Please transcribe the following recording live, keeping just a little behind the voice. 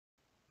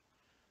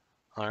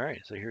All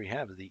right, so here we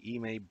have the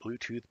EMAY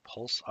Bluetooth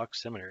pulse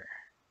oximeter,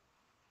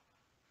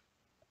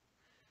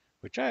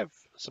 which I have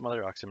some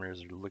other oximeters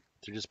that look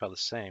they're just about the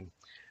same,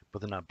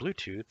 but they're not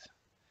Bluetooth,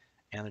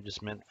 and they're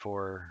just meant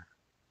for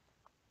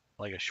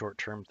like a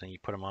short-term thing. You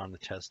put them on to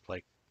test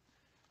like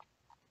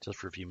just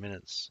for a few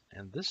minutes,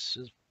 and this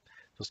is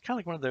so it's kind of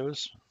like one of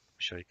those. I'll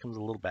show you. It comes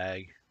in a little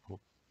bag, a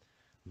little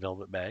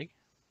velvet bag,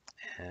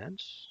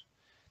 and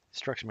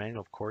instruction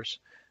manual, of course.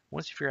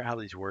 Once you figure out how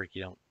these work,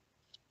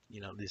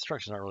 the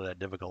instructions aren't really that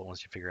difficult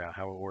once you figure out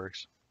how it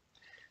works.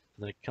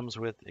 And then it comes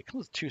with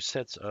two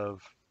sets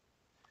of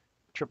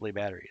AAA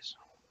batteries.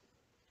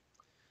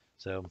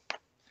 So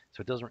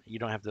so it doesn't you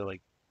don't have to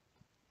like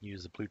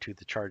use the Bluetooth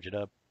to charge it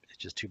up. It's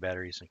just two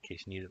batteries in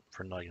case you need it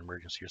for like an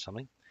emergency or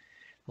something.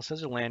 It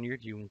says a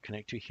lanyard you can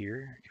connect to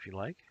here if you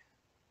like.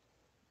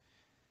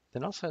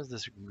 Then it also has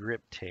this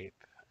grip tape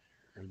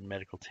or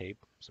medical tape,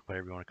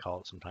 whatever you want to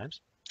call it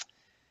sometimes.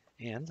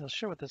 And I'll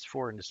show what that's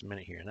for in just a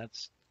minute here. And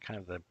that's kind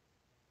of the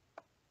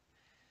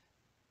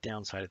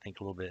downside, I think,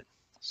 a little bit.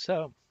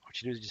 So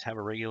what you do is just have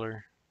a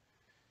regular.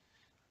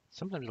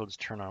 Sometimes it'll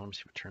just turn on. Let me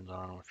see if it turns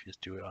on or if you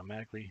just do it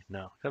automatically.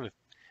 No, I have a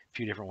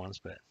few different ones,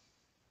 but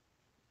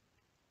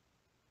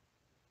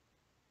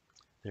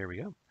there we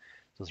go.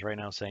 So it's right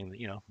now saying that,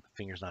 the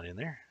finger's not in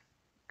there.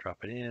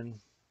 Drop it in,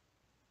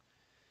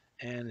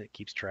 and it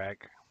keeps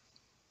track.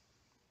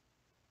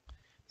 At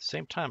the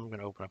same time, I'm going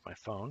to open up my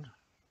phone.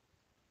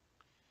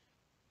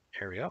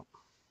 There we go.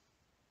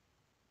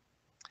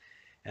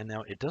 And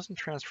now it doesn't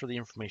transfer the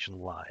information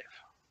live.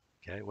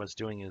 Okay, what it's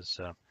doing is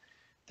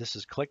this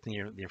is collecting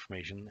the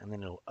information, and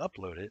then it'll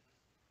upload it.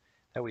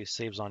 That way it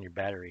saves on your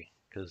battery,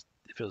 because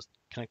if it was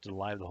connected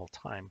live the whole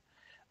time,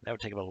 that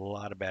would take up a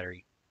lot of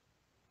battery,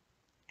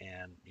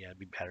 and yeah, it'd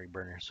be battery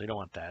burner, so you don't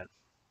want that.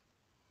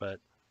 But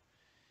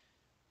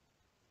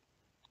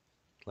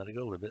let it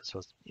go a little bit. So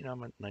it's,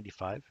 I'm at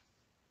 95,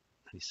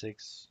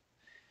 96.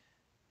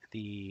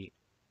 The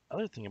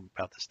other thing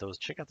about this though is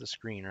check out the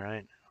screen,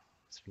 right?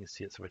 So you can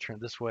see it. So if I turn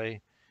it this way,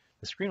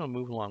 the screen will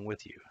move along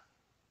with you.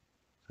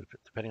 So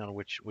depending on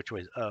which way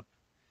is up,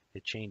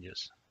 it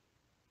changes.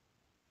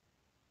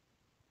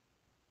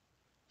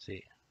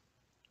 See?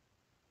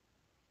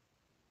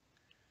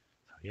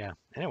 So yeah.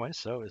 Anyway,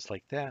 so it's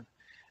like that.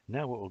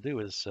 Now what we'll do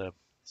is, so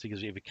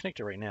because if you connect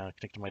it right now,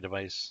 connect to my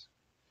device,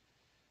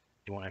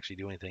 it won't actually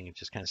do anything. It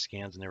just kind of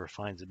scans and never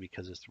finds it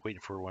because it's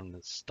waiting for one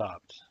that's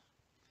stopped.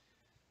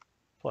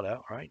 Pull it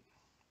out, all right?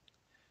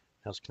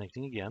 Now it's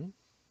connecting again.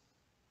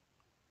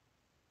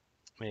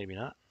 Maybe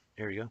not.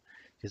 There we go.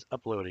 It's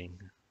uploading.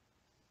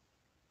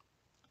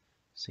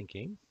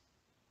 Syncing.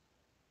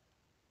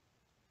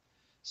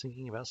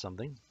 Syncing about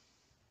something.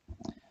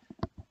 And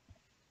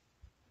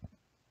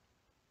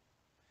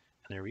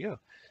there we go.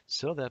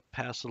 So that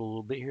passed a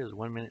little bit here. It's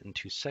 1 minute and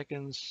 2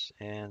 seconds.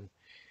 And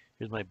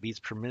here's my beats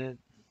per minute,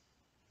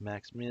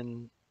 max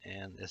min,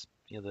 and this,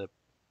 the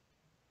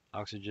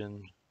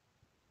oxygen,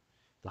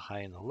 the high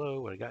and the low,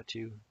 what I got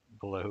to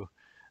below.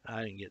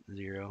 I didn't get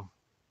 0,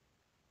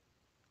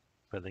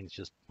 but I think it's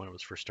just when it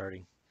was first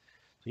starting.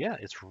 So yeah,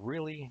 it's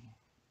really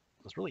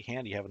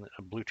handy having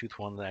a Bluetooth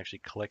one that actually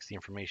collects the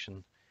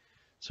information,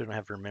 so you don't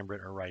have to remember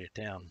it or write it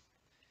down.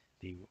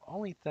 The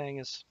only thing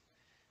is,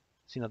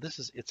 so,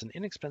 it's an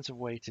inexpensive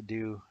way to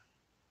do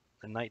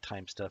the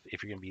nighttime stuff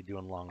if you're going to be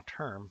doing long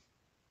term,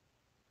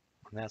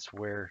 and that's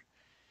where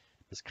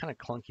it's kind of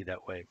clunky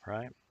that way,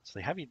 right? So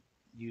they have you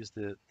use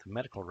the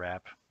medical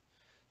wrap.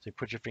 So you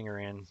put your finger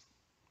in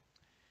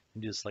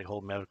and do this like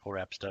whole medical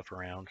wrap stuff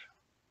around,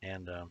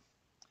 and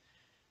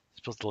it's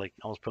supposed to like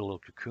almost put a little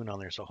cocoon on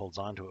there so it holds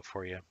on to it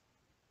for you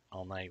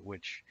all night.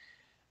 Which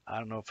I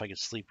don't know if I could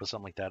sleep with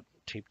something like that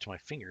taped to my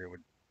finger.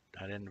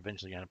 I'd end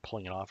eventually end up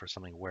pulling it off or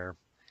something. Where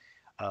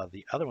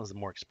the other ones, the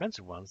more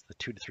expensive ones, the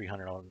 $200 to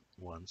 $300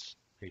 ones,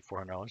 maybe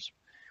 $400,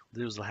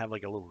 those will have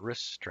like a little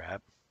wrist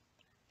strap,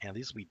 and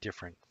these will be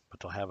different,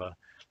 but they'll have a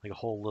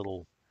whole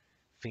little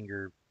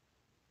finger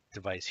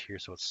device here,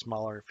 so it's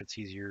smaller, it fits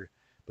easier,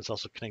 but it's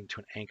also connected to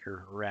an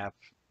anchor wrap,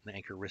 an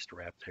anchor wrist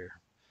wrap there,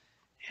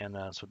 and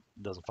so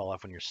it doesn't fall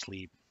off when you're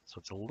asleep. So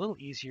it's a little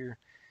easier.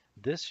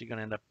 This you're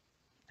gonna end up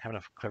having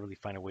to cleverly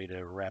find a way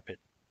to wrap it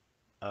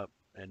up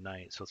at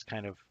night, so it's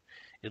kind of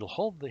it'll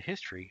hold the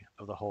history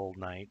of the whole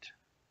night,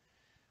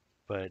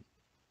 but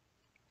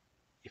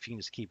if you can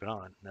just keep it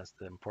on, that's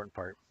the important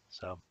part.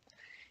 So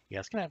yeah,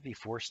 it's gonna have to be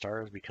 4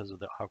 stars because of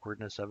the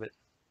awkwardness of it,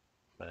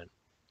 but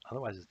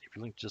otherwise, if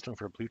you're just looking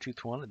for a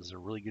Bluetooth one, it does a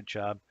really good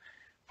job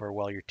for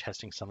while you're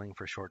testing something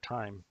for a short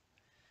time.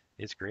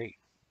 It's great.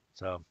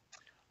 So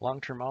long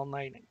term all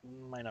night,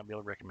 might not be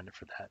able to recommend it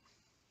for that.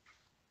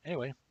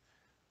 Anyway,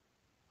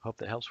 hope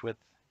that helps with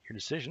your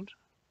decision.